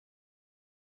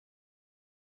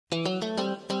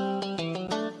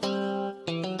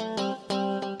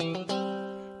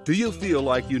Do you feel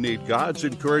like you need God's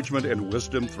encouragement and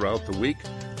wisdom throughout the week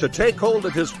to take hold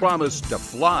of His promise to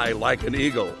fly like an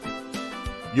eagle?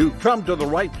 You've come to the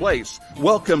right place.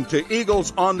 Welcome to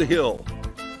Eagles on the Hill.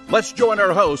 Let's join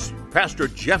our host, Pastor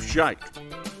Jeff Scheich.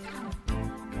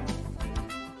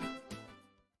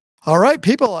 All right,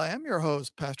 people, I am your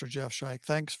host, Pastor Jeff Scheich.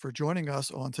 Thanks for joining us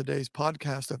on today's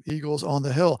podcast of Eagles on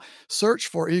the Hill. Search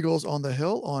for Eagles on the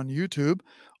Hill on YouTube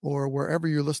or wherever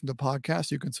you listen to podcasts.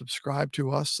 You can subscribe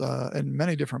to us in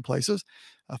many different places.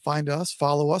 Find us,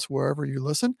 follow us wherever you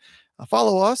listen.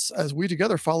 Follow us as we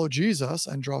together follow Jesus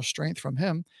and draw strength from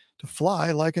Him to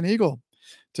fly like an eagle.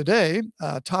 Today,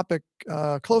 a topic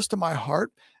close to my heart,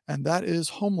 and that is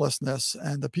homelessness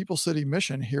and the People City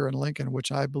Mission here in Lincoln,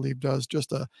 which I believe does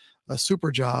just a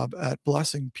super job at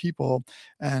blessing people.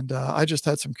 And I just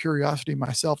had some curiosity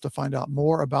myself to find out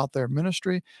more about their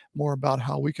ministry, more about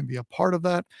how we can be a part of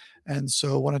that. And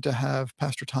so wanted to have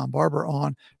Pastor Tom Barber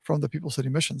on from the People City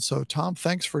Mission. So Tom,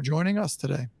 thanks for joining us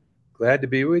today. Glad to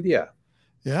be with you.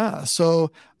 Yeah.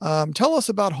 So tell us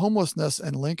about homelessness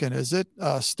in Lincoln. Is it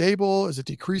stable? Is it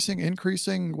decreasing,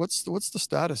 increasing? What's the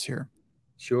status here?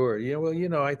 Sure. Yeah.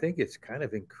 Well, I think it's kind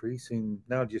of increasing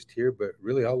not just here, but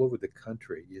really all over the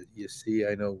country. You see,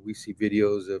 I know we see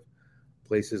videos of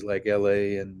places like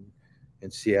LA and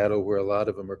Seattle where a lot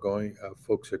of them are going,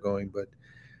 folks are going. But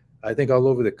I think all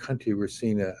over the country, we're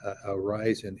seeing a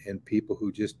rise in people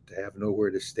who just have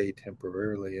nowhere to stay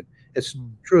temporarily. And it's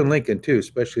true in Lincoln, too,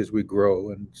 especially as we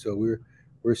grow. And so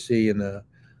we're seeing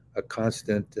a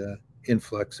constant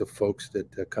influx of folks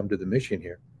that come to the mission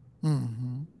here.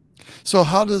 Mm-hmm. So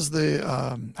how does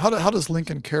how does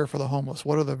Lincoln care for the homeless?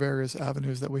 What are the various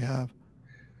avenues that we have?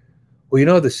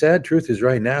 Well, the sad truth is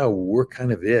right now we're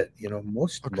kind of it.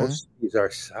 Most cities our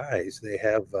size, they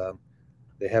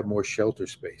have more shelter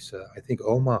space. I think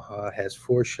Omaha has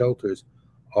 4 shelters,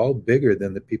 all bigger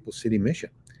than the People City Mission.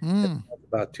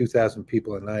 About 2,000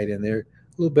 people a night, and they're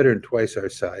a little better than twice our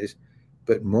size.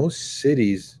 But most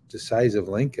cities the size of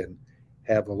Lincoln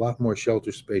have a lot more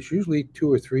shelter space, usually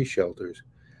 2 or 3 shelters.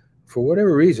 For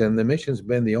whatever reason, the mission's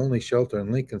been the only shelter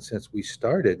in Lincoln since we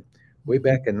started way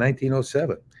back in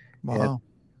 1907. Wow. And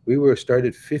we were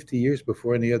started 50 years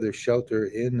before any other shelter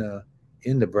in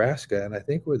Nebraska. And I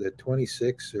think we're the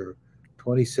 26th or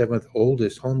 27th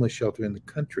oldest homeless shelter in the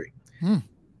country.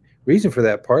 Reason for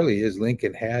that partly is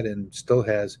Lincoln had and still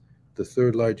has the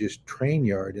 3rd largest train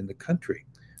yard in the country.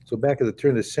 So back at the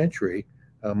turn of the century,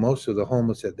 most of the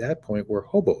homeless at that point were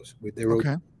hobos. They were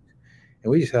And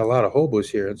we just had a lot of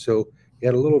hobos here. And so we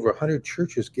had a little over 100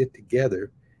 churches get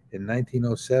together in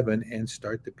 1907 and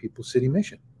start the People City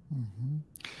Mission. Mm-hmm.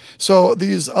 So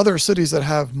these other cities that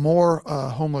have more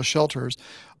homeless shelters,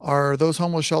 are those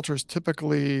homeless shelters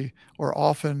typically or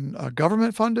often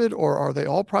government funded, or are they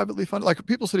all privately funded? Like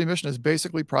People City Mission is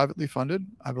basically privately funded,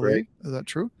 I believe. Right. Is that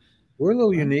true? We're a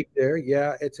little unique there.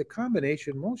 Yeah, it's a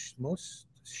combination. Most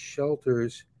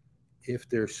shelters, if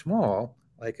they're small,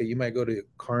 like you might go to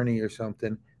Kearney or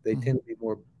something, they tend to be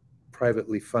more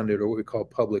privately funded, or what we call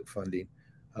public funding,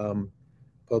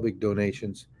 public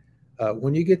donations.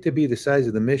 When you get to be the size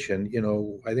of the mission,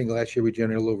 I think last year we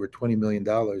generated over $20 million.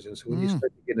 And so when you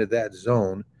start to get into that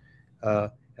zone,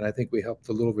 and I think we helped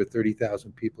a little over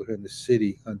 30,000 people here in the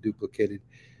city unduplicated,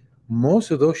 most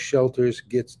of those shelters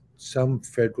get some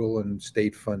federal and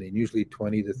state funding, usually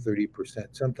 20 to 30%,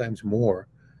 sometimes more,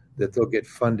 that they'll get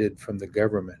funded from the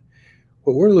government.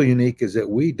 What we're a little unique is that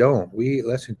we don't.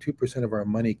 Less than 2% of our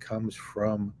money comes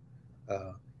from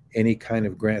any kind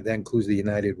of grant. That includes the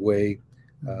United Way.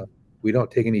 We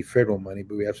don't take any federal money,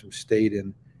 but we have some state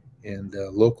and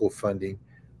local funding.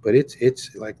 But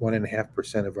it's like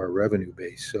 1.5% of our revenue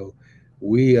base. So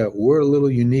we're a little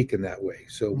unique in that way.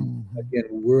 So again,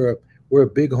 we're a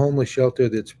big homeless shelter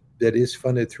that is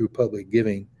funded through public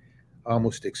giving,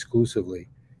 almost exclusively,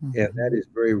 and that is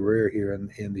very rare here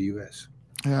in the U.S.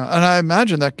 Yeah, and I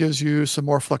imagine that gives you some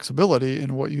more flexibility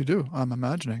in what you do. I'm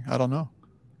imagining. I don't know.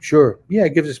 Sure. Yeah,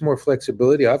 it gives us more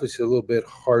flexibility. Obviously, a little bit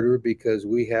harder because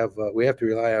we have to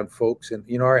rely on folks, and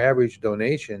our average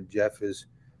donation, Jeff, is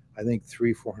I think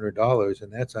 $300-400,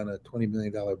 and that's on a $20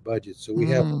 million budget. So we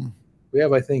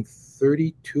have I think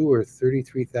 32 or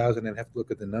 33,000, and I have to look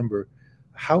at the number,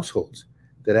 households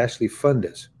that actually fund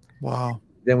us. Wow.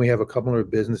 Then we have a couple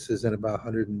of businesses and about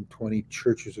 120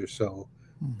 churches or so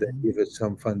that give us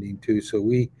some funding too. So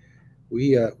we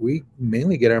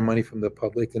mainly get our money from the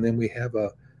public, and then we have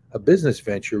a business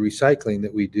venture, recycling,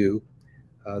 that we do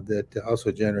that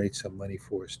also generates some money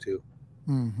for us too.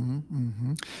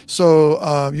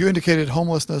 So you indicated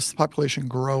homelessness population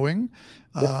growing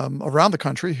around the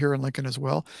country, here in Lincoln as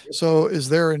well. So is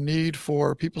there a need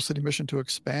for People City Mission to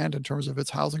expand in terms of its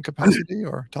housing capacity,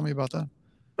 or tell me about that?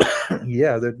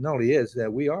 Yeah, there not only is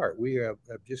that we are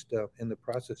just in the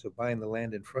process of buying the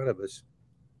land in front of us.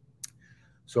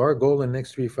 So our goal in the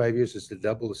next 3 to 5 years is to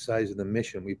double the size of the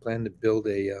mission. We plan to build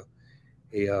a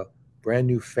brand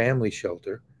new family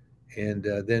shelter, and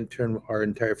then turn our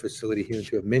entire facility here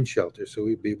into a men's shelter. So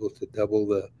we'd be able to double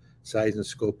the size and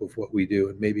scope of what we do,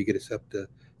 and maybe get us up to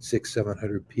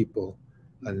 600-700 people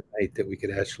a night that we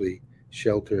could actually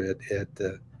shelter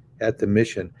at the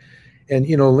mission. And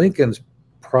Lincoln's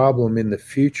problem in the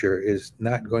future is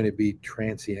not going to be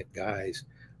transient guys.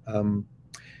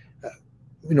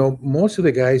 Most of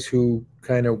the guys who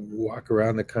kind of walk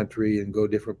around the country and go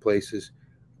different places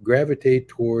gravitate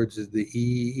towards the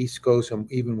East Coast,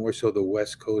 and even more so the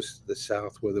West Coast, the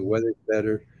South, where the weather's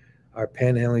better. Our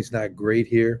panhandling's not great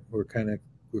here. We're kind of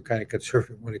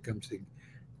conservative when it comes to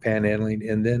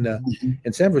panhandling. And then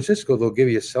in San Francisco, they'll give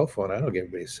you a cell phone. I don't give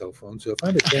anybody a cell phone. So if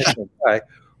I'm a transient guy,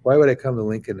 why would I come to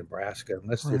Lincoln, Nebraska?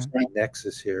 Unless there's a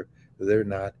nexus here, they're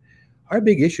not. Our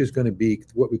big issue is going to be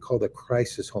what we call the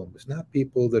crisis homeless, not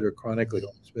people that are chronically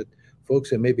homeless, but folks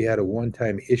that maybe had a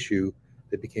one-time issue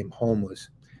that became homeless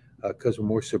because we're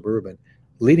more suburban.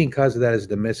 Leading cause of that is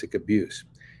domestic abuse.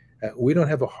 We don't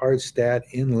have a hard stat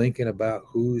in Lincoln about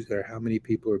who's or how many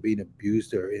people are being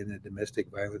abused or in a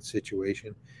domestic violence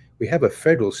situation. We have a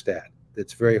federal stat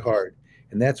that's very hard,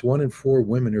 and that's 1 in 4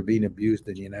 women are being abused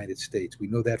in the United States. We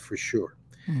know that for sure.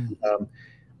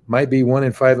 Might be 1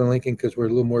 in 5 in Lincoln because we're a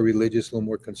little more religious, a little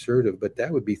more conservative, but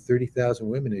that would be 30,000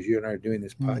 women, as you and I are doing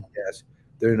this podcast.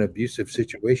 They're in an abusive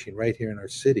situation right here in our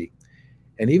city.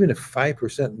 And even if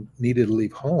 5% needed to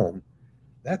leave home,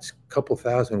 that's a couple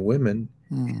thousand women.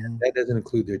 And that doesn't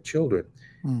include their children.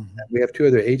 We have 2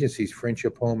 other agencies,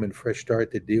 Friendship Home and Fresh Start,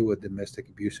 that deal with domestic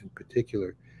abuse in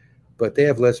particular. But they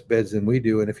have less beds than we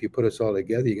do. And if you put us all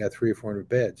together, you got 300 or 400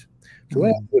 beds. So what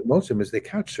happens with most of them is they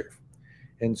couch surf.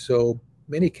 And so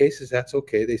many cases, that's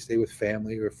okay. They stay with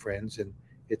family or friends, and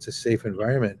it's a safe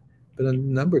environment. But in a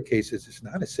number of cases, it's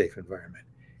not a safe environment.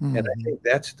 And I think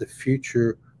that's the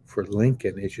future for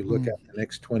Lincoln as you look at the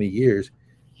next 20 years.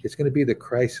 It's going to be the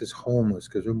crisis homeless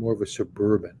because we're more of a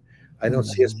suburban. I don't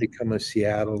see us become a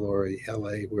Seattle or a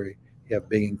LA where you have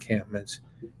big encampments.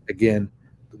 Again,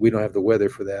 we don't have the weather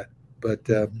for that. But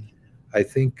I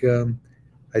think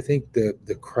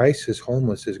the crisis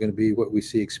homeless is going to be what we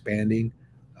see expanding.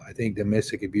 I think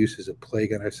domestic abuse is a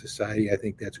plague on our society. I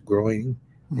think that's growing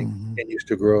and continues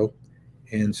to grow.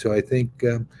 And so I think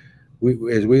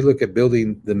as we look at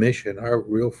building the mission, our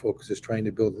real focus is trying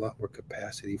to build a lot more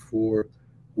capacity for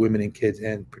women and kids,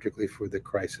 and particularly for the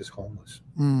crisis homeless.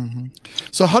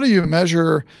 So how do you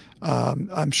measure,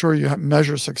 I'm sure you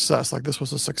measure success, like this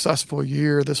was a successful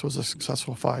year, this was a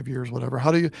successful 5 years, whatever.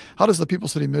 How does the People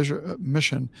City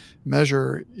Mission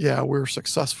measure, we're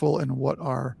successful in what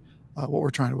we're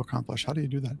trying to accomplish? How do you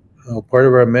do that? Oh, part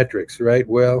of our metrics, right?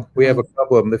 Well, we have a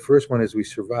couple of them. The first one is we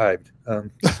survived.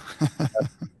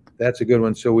 That's a good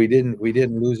one. So we didn't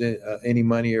lose any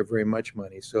money or very much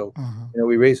money. So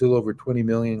we raised a little over $20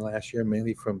 million last year,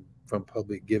 mainly from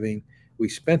public giving. We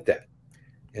spent that,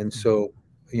 and so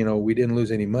we didn't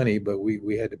lose any money, but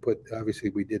we had to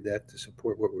obviously we did that to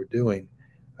support what we're doing.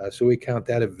 So we count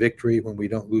that a victory when we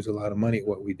don't lose a lot of money at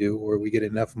what we do, or we get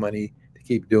enough money to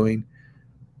keep doing,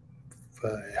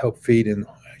 help feed and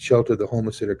shelter the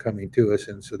homeless that are coming to us,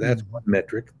 and so that's one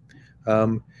metric.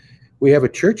 We have a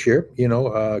church here,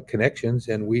 Connections,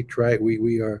 and we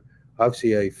are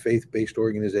obviously a faith-based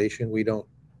organization. We don't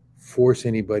force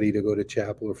anybody to go to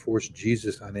chapel or force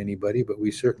Jesus on anybody, but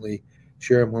we certainly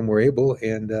share them when we're able.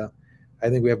 And I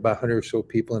think we have about 100 or so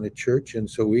people in the church, and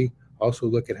so we also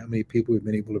look at how many people we've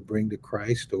been able to bring to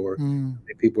Christ, or how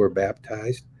many people are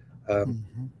baptized, how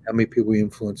many people we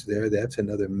influence there. That's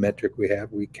another metric we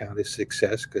have. We count as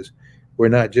success because we're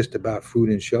not just about food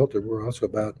and shelter. We're also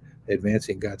about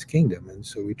advancing God's kingdom, and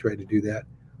so we try to do that,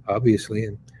 obviously,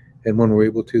 and when we're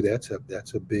able to, that's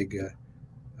a big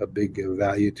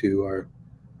value to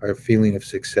our feeling of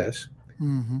success.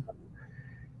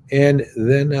 And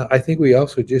then I think we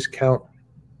also just count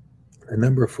a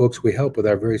number of folks we help with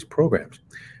our various programs.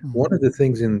 One of the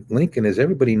things in Lincoln is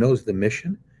everybody knows the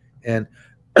mission, and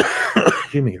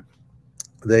excuse me,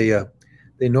 they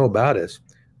know about us.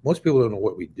 Most people don't know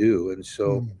what we do, and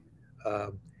so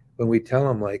when we tell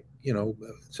them, like,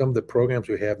 some of the programs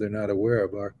we have, they're not aware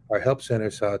of. Our help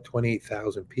center saw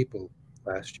 28,000 people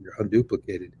last year,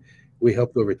 unduplicated. We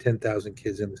helped over 10,000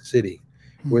 kids in the city.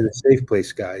 We're the safe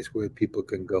place guys where people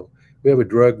can go. we have a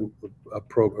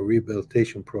a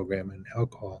rehabilitation program in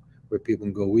alcohol where people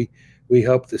can go. We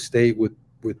help the state with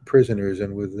prisoners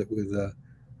and with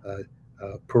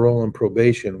parole and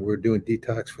probation. We're doing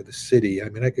detox for the city. I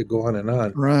mean, I could go on and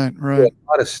on. Right, A right.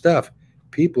 lot of stuff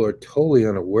people are totally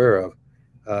unaware of,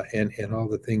 and all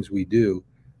the things we do.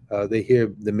 They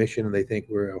hear the mission and they think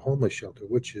we're a homeless shelter,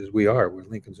 which is we are. We're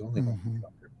Lincoln's only homeless Hmm.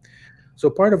 shelter. So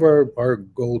part of our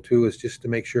goal too is just to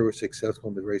make sure we're successful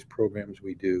in the various programs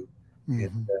we do,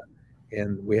 and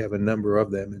Hmm. we have a number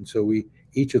of them, and so we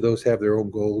each of those have their own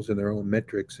goals and their own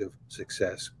metrics of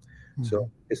success. So Hmm.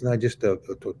 it's not just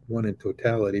one in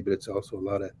totality, but it's also a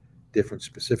lot of different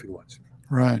specific ones.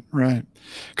 Right, right.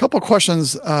 A couple of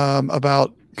questions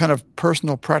about kind of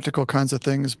personal, practical kinds of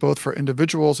things, both for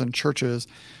individuals and churches.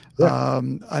 Yeah,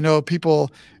 I know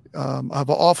people have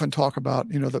often talk about,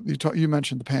 that you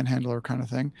mentioned the panhandler kind of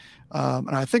thing, and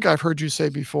I think I've heard you say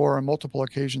before on multiple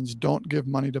occasions, don't give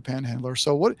money to panhandlers.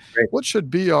 So great. what should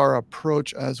be our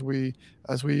approach as we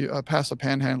pass a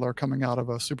panhandler coming out of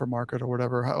a supermarket or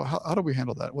whatever? How do we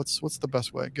handle that? What's the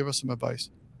best way? Give us some advice.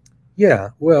 Yeah,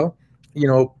 well,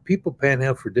 people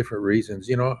panhandle for different reasons.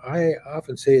 I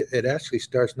often say it actually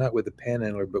starts not with the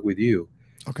panhandler, but with you.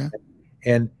 Okay.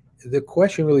 And the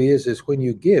question really is when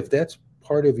you give, that's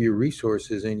part of your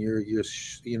resources, and your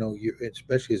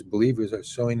especially as believers are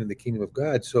sowing in the kingdom of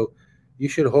God. So you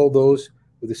should hold those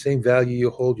with the same value you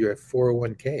hold your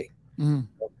 401k. Mm,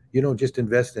 You don't just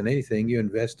invest in anything; you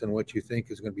invest in what you think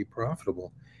is going to be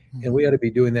profitable. And mhm, we ought to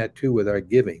be doing that too with our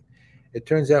giving. It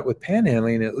turns out with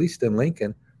panhandling, at least in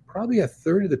Lincoln, probably a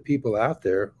third of the people out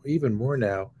there, even more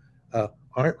now,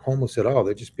 aren't homeless at all.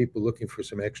 They're just people looking for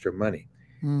some extra money.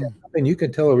 mm, And you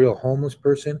can tell a real homeless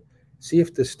person, see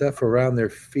if the stuff around their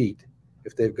feet,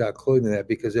 if they've got clothing that,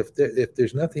 because if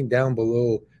there's nothing down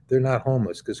below, they're not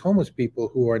homeless. Because homeless people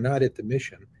who are not at the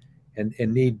mission and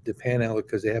need the panhandle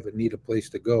because they haven't need a place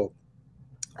to go,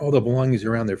 all the belongings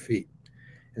are around their feet.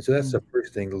 And so that's mm, the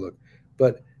first thing to look.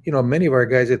 But many of our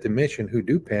guys at the mission who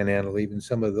do panhandle, even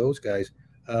some of those guys,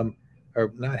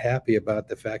 are not happy about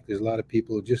the fact there's a lot of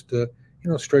people who just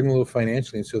struggling a little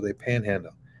financially, and so they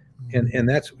panhandle. And mhm, and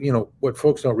that's what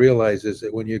folks don't realize is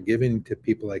that when you're giving to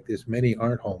people like this, many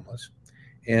aren't homeless,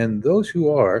 and those who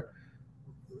are,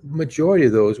 majority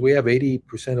of those, we have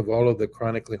 80% of all of the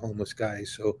chronically homeless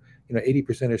guys. So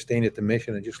 80% are staying at the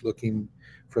mission and just looking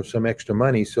for some extra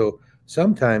money. So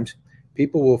sometimes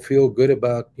people will feel good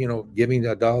about giving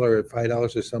 $1 or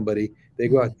 $5 to somebody. They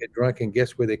go out mm, and get drunk, and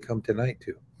guess where they come tonight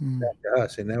to? mm, Back to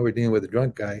us. And now we're dealing with a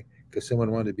drunk guy because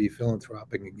someone wanted to be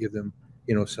philanthropic and give them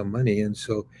some money. And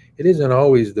so it isn't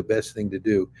always the best thing to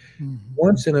do. mhm,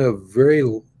 Once in a very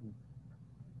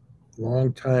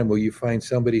long time will you find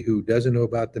somebody who doesn't know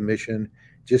about the mission,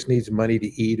 just needs money to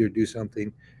eat or do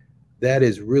something. That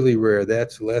is really rare.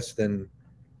 That's less than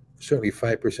certainly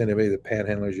 5% of any of the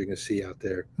panhandlers you're going to see out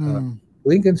there. mm,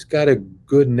 Lincoln's got a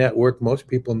good network. Most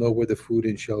people know where the food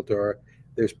and shelter are.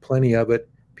 There's plenty of it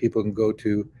people can go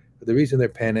to. The reason they're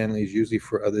panhandling is usually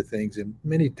for other things, and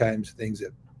many times things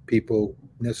that people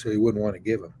necessarily wouldn't want to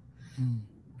give them. mm.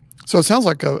 So it sounds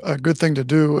like a good thing to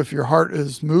do if your heart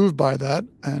is moved by that,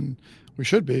 and we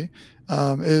should be,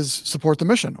 is support the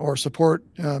mission or support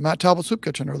Matt Talbot Soup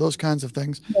Kitchen or those kinds of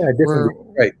things. Yeah, different,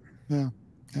 Where, right. yeah,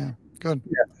 yeah, good.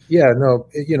 Yeah, no,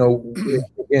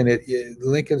 again,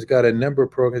 Lincoln's got a number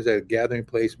of programs at Gathering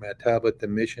Place, Matt Talbot, the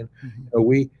Mission.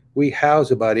 Mhm, We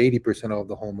house about 80% of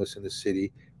the homeless in the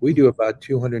city. We do mhm, about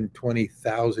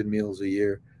 220,000 meals a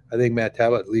year. I think Matt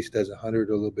Talbot at least does 100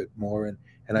 or a little bit more, and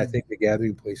I mhm, think the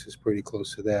Gathering Place is pretty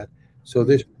close to that. So mhm,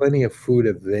 there's plenty of food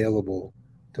available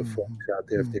to mhm, folks out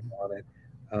there if they mhm. want it.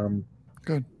 Um,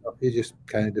 Good. it just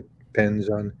kind of depends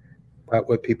on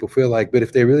what people feel like. But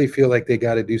if they really feel like they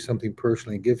got to do something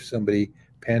personally, give somebody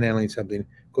panhandling something,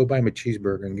 go buy them a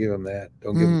cheeseburger and give them that.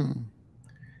 Don't give them.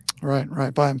 Mm, right,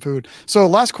 right. Buy 'em food. So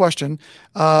last question.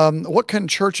 What can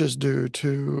churches do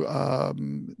to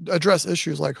address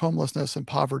issues like homelessness and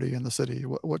poverty in the city?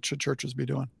 What should churches be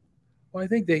doing? Well, I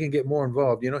think they can get more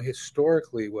involved.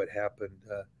 Historically, what happened,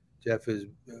 Jeff, is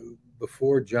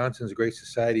before Johnson's Great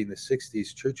Society in the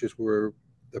 '60s, churches were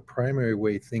the primary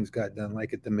way things got done,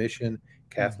 like at the Mission,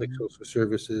 Catholic Mhm, Social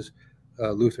Services,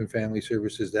 Lutheran Family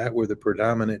Services. That were the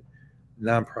predominant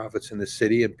nonprofits in the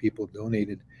city, and people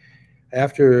donated.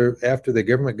 After the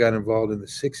government got involved in the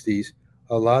 '60s,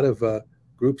 a lot of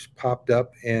groups popped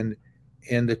up, and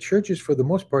the churches, for the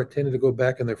most part, tended to go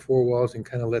back in their four walls and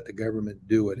kind of let the government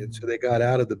do it. And so mhm, they got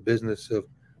out of the business of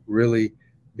really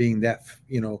being that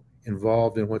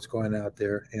involved in what's going out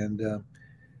there. And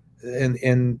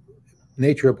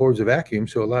nature abhors a vacuum,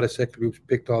 so a lot of sector groups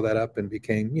picked all that up and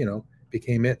became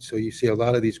became it. So you see a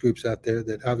lot of these groups out there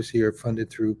that obviously are funded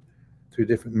through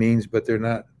different means, but they're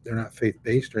not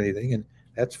faith-based or anything, and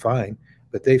that's fine.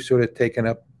 But they've sort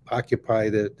of occupy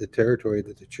the territory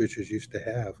that the churches used to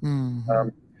have. Mm-hmm.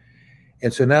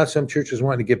 And so now some churches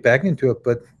want to get back into it,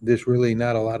 but there's really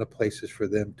not a lot of places for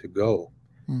them to go.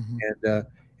 Mm-hmm.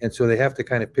 And so they have to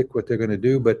kind of pick what they're going to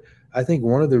do. But I think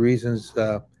one of the reasons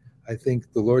I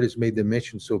think the Lord has made the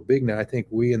mission so big now, I think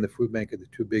we and the food bank are the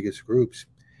two biggest groups,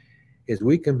 is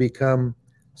we can become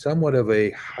somewhat of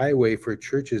a highway for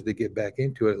churches to get back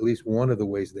into it, at least one of the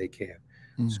ways they can.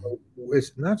 Mm-hmm. So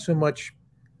it's not so much,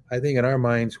 I think, in our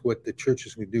minds, what the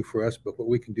churches can do for us, but what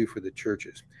we can do for the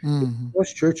churches. Mm-hmm.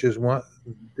 Most churches want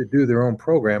to do their own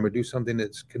program or do something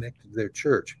that's connected to their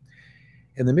church.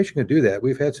 And the mission can do that.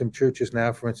 We've had some churches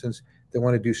now, for instance, that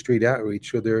want to do street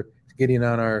outreach. So they're getting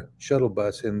on our shuttle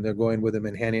bus and they're going with them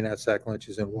and handing out sack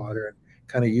lunches and water and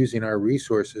kind of using our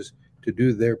resources to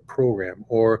do their program.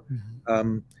 Or,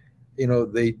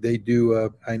 they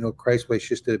do, I know Christ Place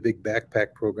just did a big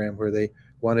backpack program where they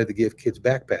wanted to give kids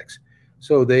backpacks.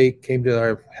 So they came to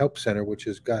our help center, which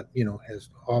has got,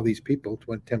 has all these people,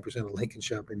 10% of Lincoln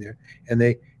shopping there, and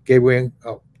they gave away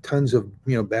tons of,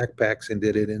 backpacks and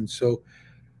did it. And so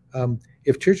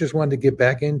if churches wanted to get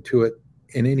back into it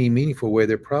in any meaningful way,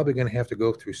 they're probably going to have to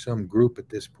go through some group at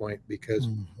this point because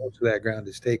most of that ground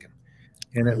is taken.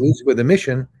 And at least with the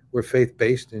mission, we're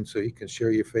faith-based, and so you can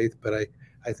share your faith. But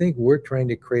I think we're trying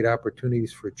to create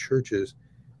opportunities for churches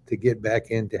to get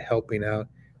back into helping out,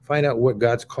 find out what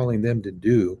God's calling them to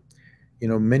do.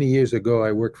 Many years ago,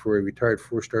 I worked for a retired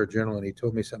 4-star general, and he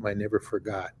told me something I never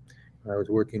forgot. I was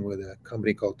working with a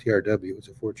company called TRW. It was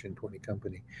a Fortune 20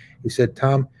 company. He said,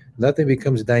 "Tom, nothing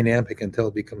becomes dynamic until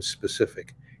it becomes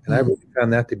specific." And I really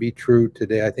found that to be true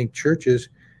today. I think churches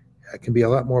can be a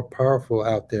lot more powerful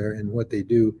out there in what they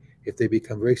do if they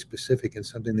become very specific in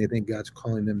something they think God's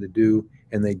calling them to do,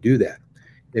 and they do that.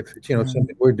 If it's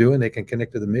something we're doing, they can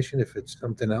connect to the mission. If it's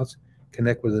something else,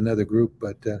 connect with another group.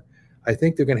 But I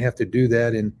think they're going to have to do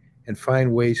that and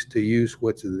find ways to use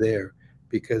what's there,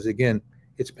 because again,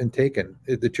 it's been taken.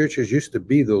 The churches used to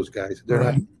be those guys. They're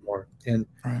not anymore, and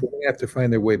they're going to have to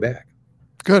find their way back.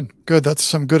 Good. That's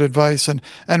some good advice. And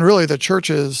really the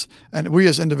churches and we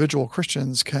as individual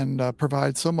Christians can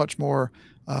provide so much more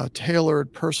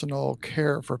tailored personal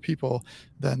care for people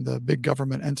than the big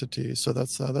government entities. So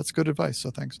that's good advice. So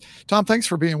thanks. Tom, thanks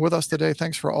for being with us today.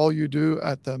 Thanks for all you do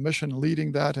at the mission,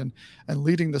 leading that and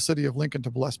leading the city of Lincoln to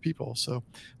bless people. So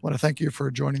I want to thank you for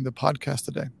joining the podcast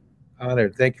today.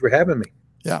 Honored. Thank you for having me.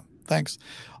 Yeah. Thanks.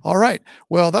 All right.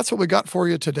 Well, that's what we got for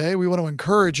you today. We want to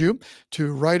encourage you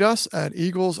to write us at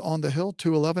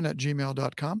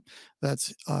eaglesonthehill211@gmail.com.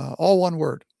 That's all one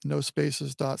word, no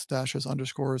spaces, dots, dashes,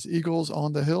 underscores,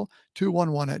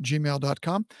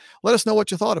 eaglesonthehill211@gmail.com. Let us know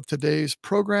what you thought of today's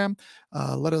program.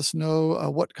 Let us know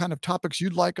what kind of topics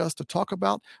you'd like us to talk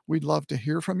about. We'd love to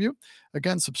hear from you.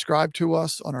 Again, subscribe to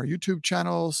us on our YouTube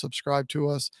channel, subscribe to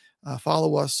us,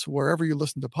 follow us wherever you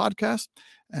listen to podcasts.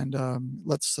 And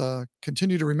let's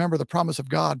continue to remember the promise of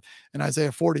God in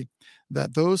Isaiah 40,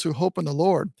 that those who hope in the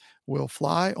Lord will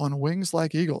fly on wings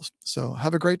like eagles. So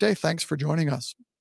have a great day. Thanks for joining us.